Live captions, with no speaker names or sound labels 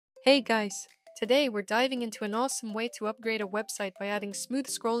Hey guys! Today we're diving into an awesome way to upgrade a website by adding smooth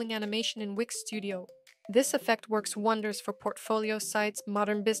scrolling animation in Wix Studio. This effect works wonders for portfolio sites,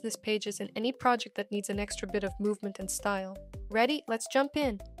 modern business pages, and any project that needs an extra bit of movement and style. Ready? Let's jump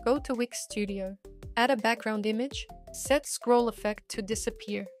in! Go to Wix Studio. Add a background image. Set scroll effect to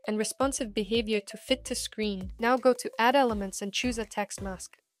disappear and responsive behavior to fit to screen. Now go to Add Elements and choose a text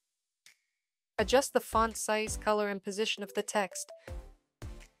mask. Adjust the font size, color, and position of the text.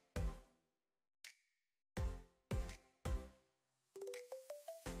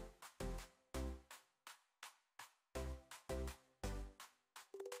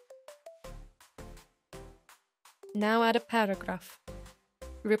 Now add a paragraph.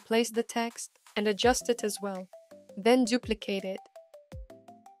 Replace the text and adjust it as well. Then duplicate it.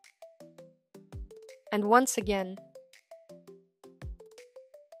 And once again.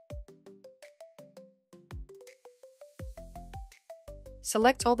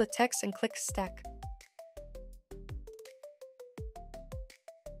 Select all the text and click Stack.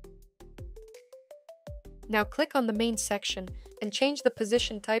 Now click on the main section and change the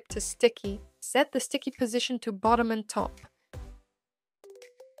position type to sticky. Set the sticky position to bottom and top.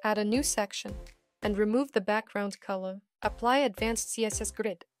 Add a new section and remove the background color. Apply Advanced CSS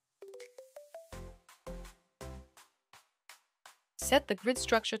Grid. Set the grid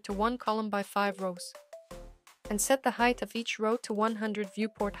structure to 1 column by 5 rows. And set the height of each row to 100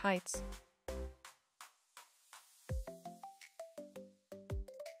 viewport heights.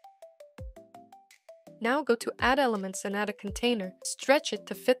 Now go to Add Elements and add a container. Stretch it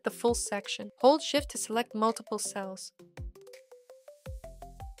to fit the full section. Hold Shift to select multiple cells.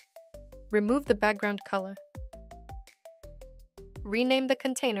 Remove the background color. Rename the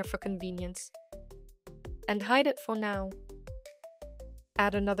container for convenience. And hide it for now.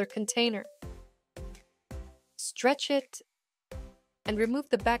 Add another container. Stretch it and remove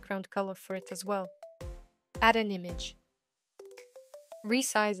the background color for it as well. Add an image.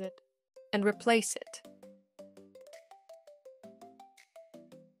 Resize it and replace it.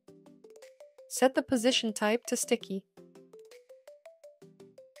 Set the position type to sticky.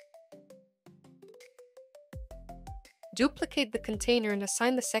 Duplicate the container and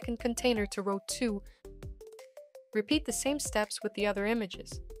assign the second container to row 2. Repeat the same steps with the other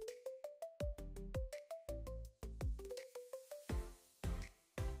images.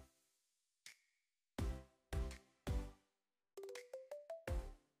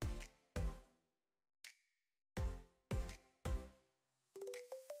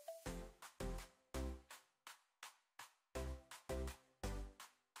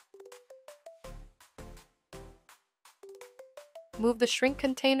 Move the shrink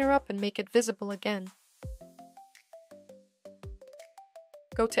container up and make it visible again.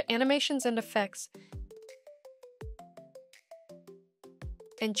 Go to Animations and Effects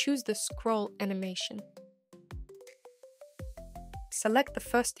and choose the scroll animation. Select the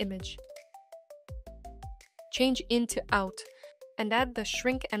first image. Change in to out and add the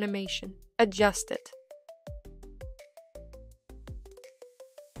shrink animation. Adjust it.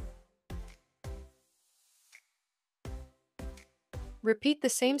 Repeat the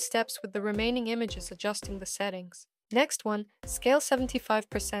same steps with the remaining images, adjusting the settings. Next one, scale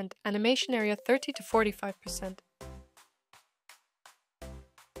 75%, animation area 30 to 45%.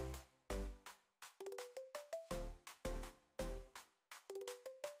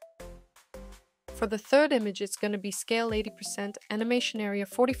 For the third image, it's going to be scale 80%, animation area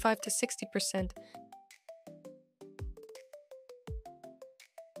 45 to 60%.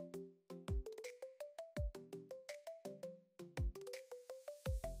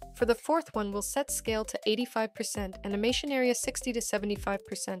 For the fourth one, we'll set scale to 85%, animation area 60 to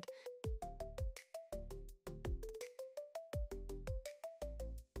 75%.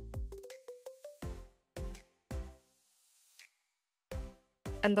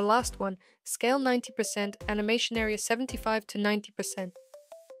 And the last one, scale 90%, animation area 75 to 90%.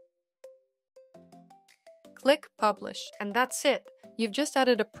 Click Publish, and that's it. You've just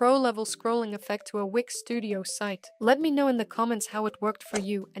added a pro-level scrolling effect to a Wix Studio site. Let me know in the comments how it worked for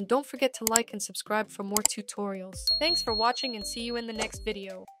you, and don't forget to like and subscribe for more tutorials. Thanks for watching and see you in the next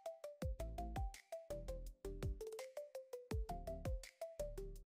video.